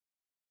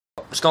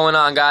What's going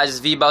on, guys?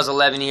 It's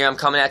Believe.Excel.Achieve here. I'm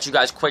coming at you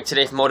guys quick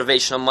today for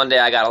Motivational Monday.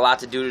 I got a lot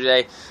to do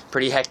today.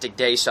 Pretty hectic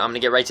day, so I'm going to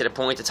get right to the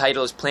point. The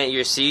title is Plant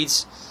Your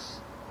Seeds.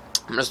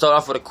 I'm going to start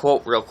off with a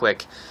quote real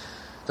quick.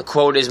 The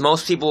quote is,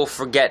 most people will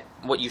forget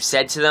what you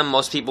said to them.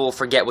 Most people will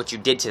forget what you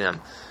did to them.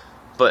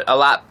 But a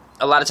lot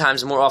of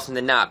times, more often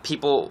than not,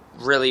 people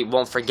really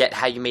won't forget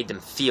how you made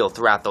them feel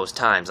throughout those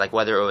times. Like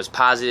whether it was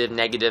positive,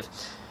 negative.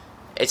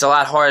 It's a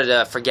lot harder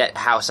to forget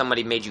how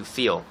somebody made you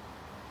feel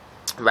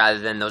rather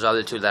than those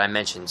other two that I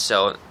mentioned.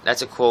 So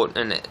that's a quote,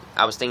 and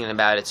I was thinking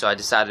about it, so I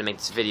decided to make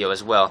this video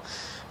as well.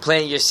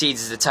 Plant Your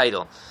Seeds is the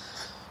title.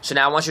 So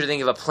now I want you to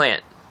think of a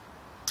plant,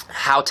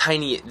 how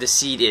tiny the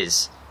seed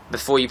is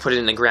before you put it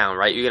in the ground,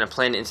 right? You're going to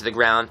plant it into the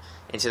ground,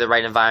 into the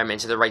right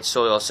environment, into the right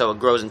soil, so it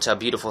grows into a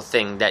beautiful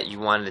thing that you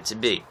wanted it to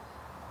be.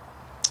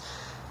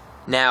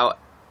 Now,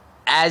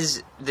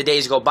 as the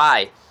days go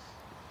by,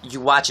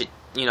 you watch it,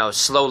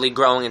 slowly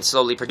growing and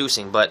slowly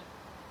producing, but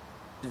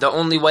the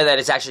only way that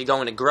it's actually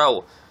going to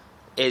grow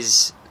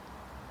is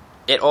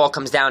it all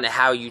comes down to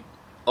how you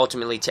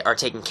ultimately are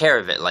taking care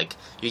of it. Like,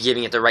 you're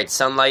giving it the right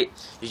sunlight,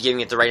 you're giving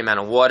it the right amount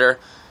of water,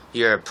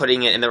 you're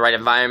putting it in the right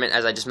environment,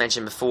 as I just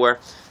mentioned before,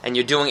 and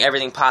you're doing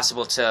everything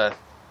possible to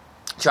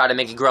try to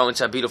make it grow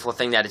into a beautiful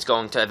thing that it's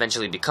going to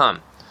eventually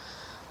become.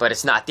 But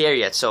it's not there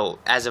yet, so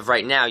as of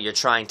right now, you're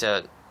trying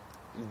to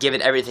give it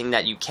everything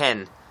that you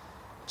can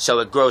so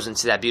it grows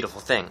into that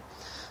beautiful thing.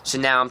 So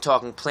now I'm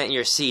talking plant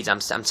your seeds. I'm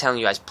telling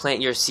you guys,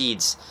 plant your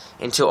seeds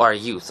into our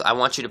youth. I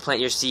want you to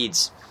plant your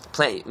seeds,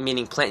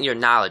 meaning plant your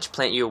knowledge,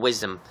 plant your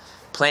wisdom,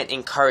 plant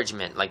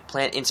encouragement, like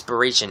plant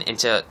inspiration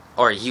into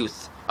our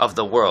youth of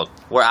the world.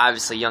 We're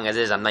obviously young as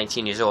is. I'm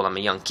 19 years old. I'm a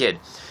young kid.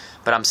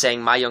 But I'm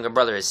saying my younger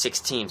brother is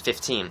 16,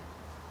 15.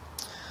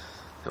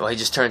 Well, he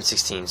just turned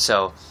 16.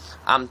 So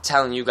I'm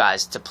telling you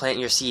guys to plant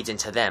your seeds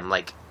into them.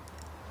 Like,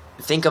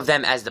 think of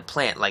them as the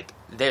plant. Like,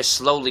 they're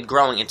slowly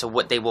growing into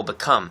what they will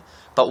become.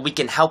 But we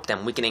can help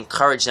them, we can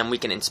encourage them, we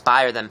can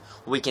inspire them,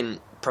 we can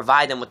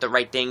provide them with the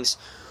right things,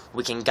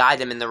 we can guide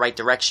them in the right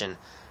direction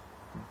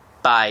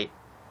by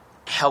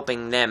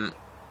helping them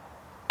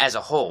as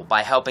a whole,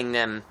 by helping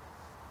them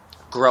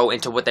grow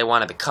into what they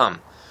want to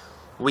become.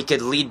 We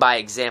could lead by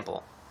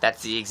example.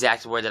 That's the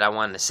exact word that I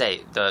wanted to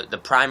say. The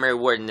primary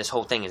word in this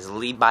whole thing is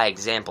lead by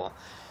example.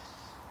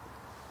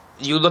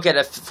 You look at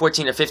a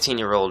 14 or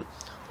 15-year-old,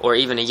 or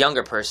even a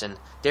younger person,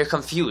 they're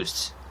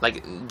confused.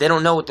 Like, they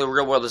don't know what the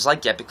real world is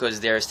like yet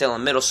because they're still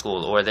in middle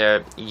school or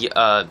they're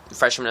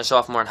freshman or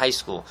sophomore in high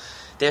school.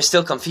 They're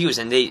still confused,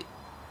 and they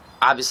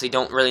obviously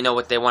don't really know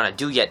what they want to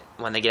do yet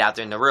when they get out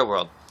there in the real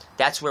world.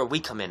 That's where we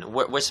come in.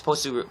 We're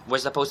supposed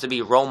to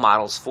be role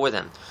models for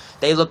them.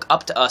 They look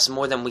up to us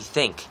more than we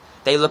think.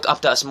 They look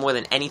up to us more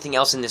than anything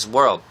else in this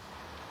world.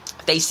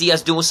 If they see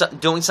us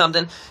doing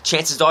something,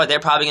 chances are they're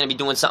probably going to be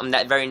doing something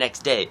that very next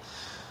day.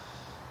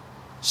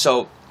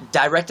 So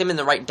direct them in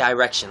the right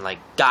direction. Like,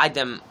 guide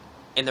them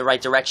in the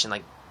right direction.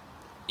 Like,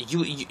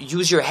 you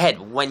use your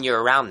head when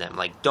you're around them.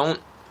 Like, don't,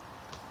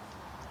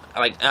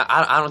 like,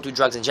 I don't do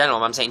drugs in general,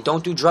 but I'm saying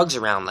don't do drugs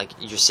around, like,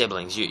 your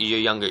siblings, your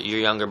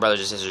younger brothers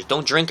and sisters.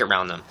 Don't drink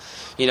around them.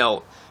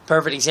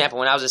 Perfect example,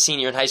 when I was a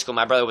senior in high school,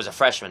 my brother was a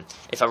freshman.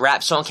 If a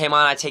rap song came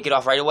on, I'd take it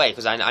off right away,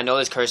 because I know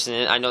there's cursing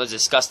in it, I know there's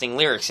disgusting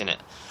lyrics in it.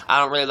 I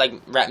don't really like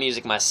rap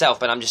music myself,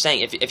 but I'm just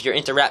saying, if you're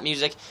into rap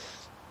music,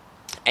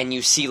 and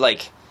you see,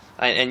 like,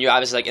 and you're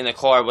obviously, like, in the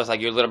car with,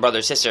 like, your little brother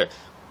or sister,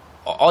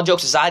 all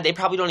jokes aside, they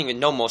probably don't even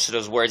know most of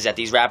those words that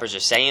these rappers are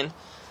saying.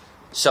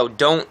 So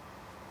don't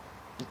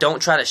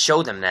try to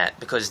show them that,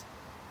 because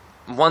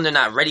one, they're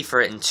not ready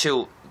for it, and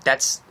two, I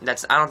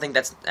don't think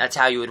that's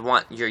how you would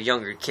want your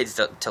younger kids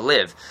to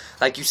live.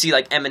 Like, you see,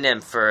 like,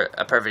 Eminem, for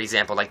a perfect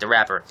example, like the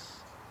rapper.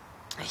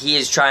 He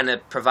is trying to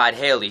provide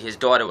Haley, his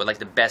daughter, with, like,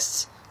 the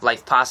best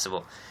life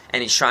possible,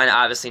 and he's trying to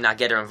obviously not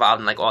get her involved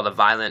in, like, all the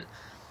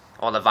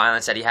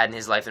violence that he had in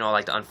his life and all,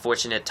 like, the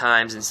unfortunate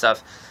times and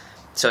stuff.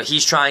 So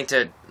he's trying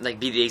to, like,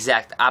 be the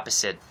exact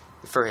opposite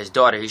for his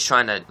daughter. He's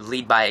trying to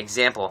lead by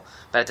example,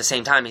 but at the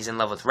same time, he's in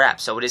love with rap.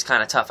 So it is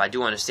kind of tough. I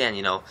do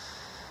understand,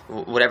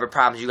 whatever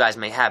problems you guys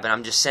may have, but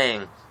I'm just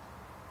saying,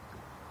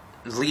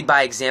 lead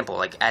by example,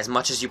 like, as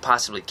much as you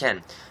possibly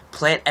can.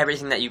 Plant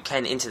everything that you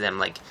can into them.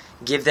 Like,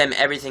 give them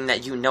everything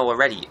that you know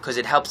already, because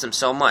it helps them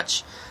so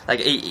much.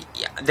 Like,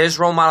 there's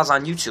role models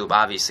on YouTube,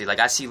 obviously.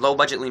 Like, I see Low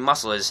Budget Lean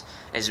Muscle is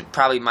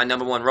probably my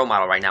 #1 role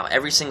model right now.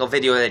 Every single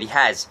video that he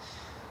has,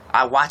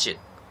 I watch it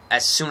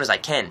as soon as I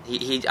can.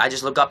 I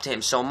just look up to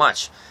him so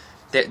much.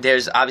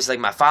 There's obviously,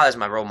 like, my father's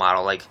my role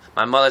model, like,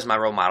 my mother's my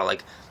role model.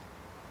 Like,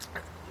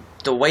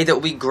 the way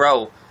that we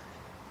grow,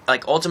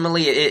 like,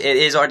 ultimately it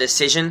is our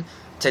decision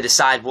to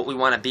decide what we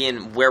want to be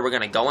and where we're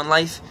going to go in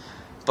life,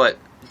 but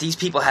these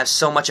people have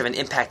so much of an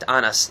impact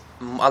on us,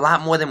 a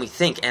lot more than we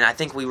think, and I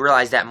think we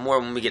realize that more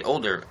when we get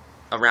older,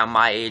 around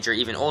my age or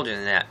even older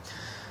than that.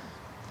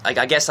 Like,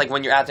 I guess, like,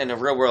 when you're out there in the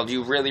real world,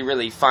 you really,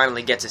 really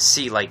finally get to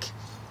see, like,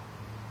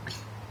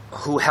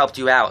 who helped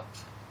you out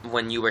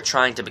when you were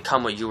trying to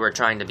become what you were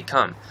trying to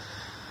become.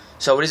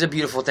 So it is a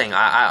beautiful thing.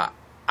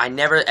 I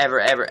never, ever,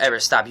 ever, ever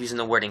stop using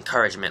the word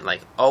encouragement.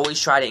 Like, always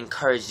try to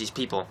encourage these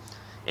people.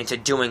 into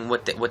doing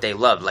what they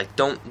love. Like,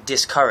 don't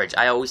discourage.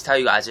 I always tell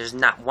you guys, there's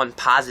not one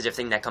positive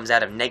thing that comes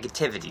out of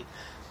negativity.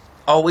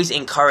 Always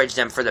encourage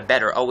them for the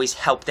better. Always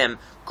help them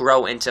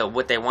grow into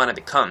what they want to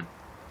become.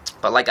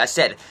 But like I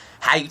said,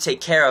 how you take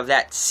care of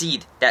that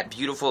seed, that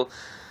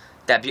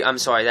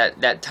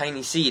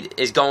tiny seed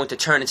is going to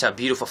turn into a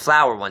beautiful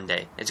flower one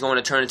day. It's going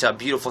to turn into a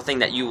beautiful thing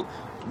that you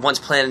once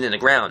planted in the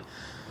ground.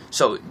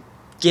 So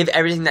give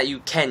everything that you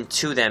can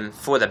to them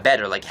for the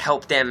better. Like,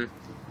 help them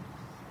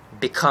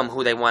become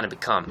who they want to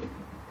become.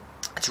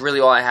 That's really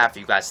all I have for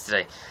you guys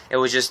today. It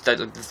was just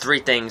the 3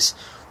 things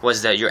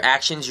was your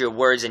actions, your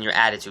words, and your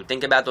attitude.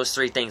 Think about those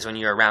 3 things when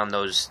you're around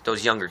those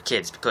younger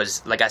kids,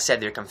 because like I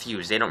said, they're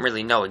confused. They don't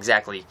really know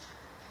exactly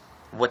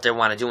what they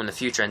want to do in the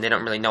future, and they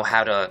don't really know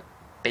how to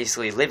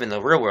basically live in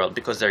the real world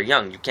because they're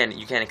young. You can't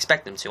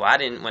expect them to. I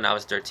didn't when I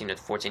was 13 or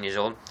 14 years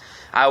old.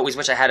 I always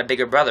wish I had a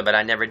bigger brother, but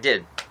I never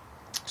did.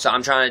 So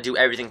I'm trying to do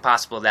everything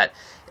possible that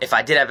if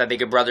I did have a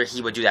bigger brother,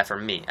 he would do that for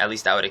me. At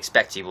least I would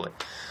expect he would.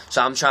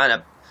 So I'm trying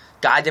to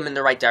guide them in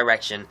the right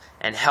direction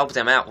and help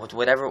them out with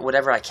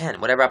whatever I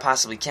can, whatever I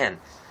possibly can.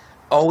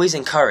 Always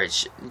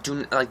encourage.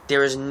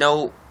 There is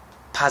no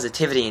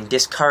positivity in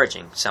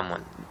discouraging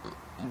someone.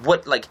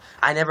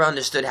 I never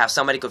understood how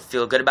somebody could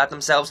feel good about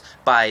themselves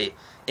by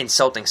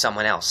insulting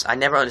someone else. I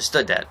never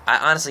understood that. I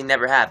honestly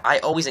never have. I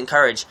always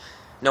encourage,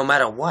 no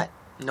matter what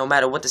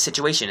the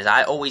situation is.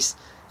 I always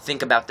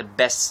think about the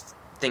best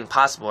thing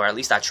possible, or at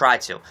least I try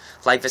to.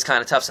 Life is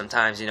kind of tough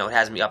sometimes, it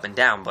has me up and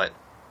down, but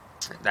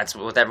that's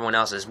with everyone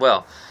else as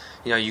well.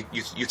 You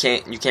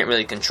can't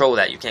really control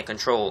that. You can't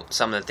control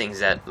some of the things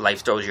that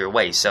life throws your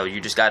way. So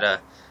you just gotta,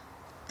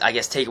 I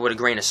guess, take it with a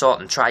grain of salt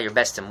and try your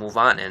best to move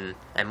on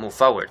and move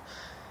forward,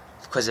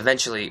 because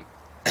eventually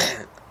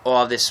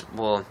all of this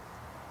will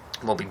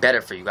be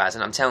better for you guys.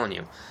 And I'm telling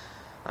you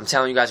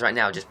guys right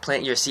now, just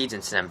plant your seeds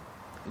into them.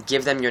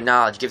 Give them your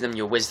knowledge, give them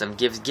your wisdom,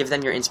 give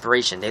them your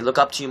inspiration. They look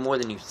up to you more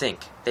than you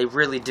think. They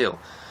really do.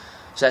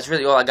 So that's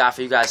really all I got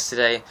for you guys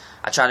today.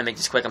 I try to make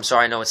this quick. I'm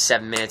sorry, I know it's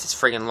 7 minutes. It's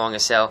friggin' long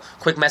as hell.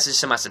 Quick message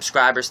to my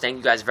subscribers. Thank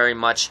you guys very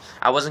much.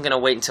 I wasn't going to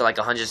wait until like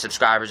 100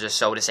 subscribers or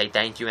so to say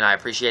thank you, and I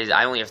appreciate it.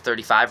 I only have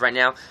 35 right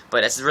now,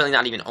 but it's really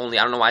not even only.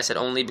 I don't know why I said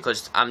only,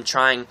 because I'm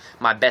trying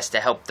my best to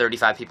help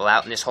 35 people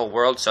out in this whole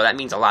world, so that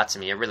means a lot to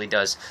me. It really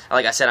does.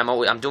 Like I said,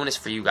 I'm doing this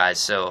for you guys,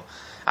 so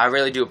I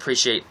really do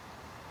appreciate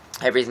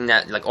everything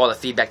all the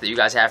feedback that you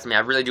guys have for me. I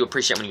really do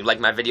appreciate when you like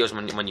my videos,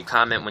 when you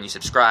comment, when you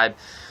subscribe.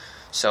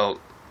 So,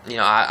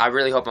 I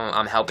really hope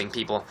I'm helping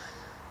people.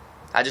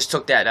 I just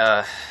took that,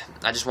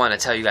 I just wanted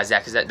to tell you guys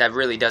that, because that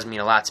really does mean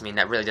a lot to me, and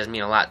that really does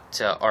mean a lot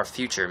to our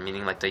future,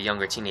 meaning like the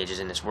younger teenagers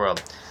in this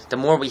world. The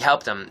more we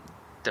help them,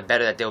 the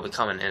better that they'll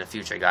become in the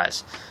future,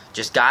 guys.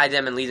 Just guide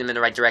them and lead them in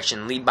the right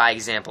direction. Lead by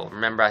example.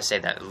 Remember I say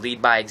that.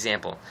 Lead by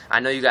example. I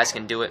know you guys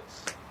can do it.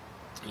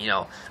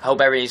 I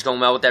hope everything's going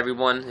well with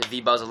everyone.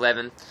 V-Buzz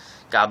 11.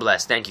 God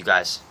bless. Thank you,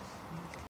 guys.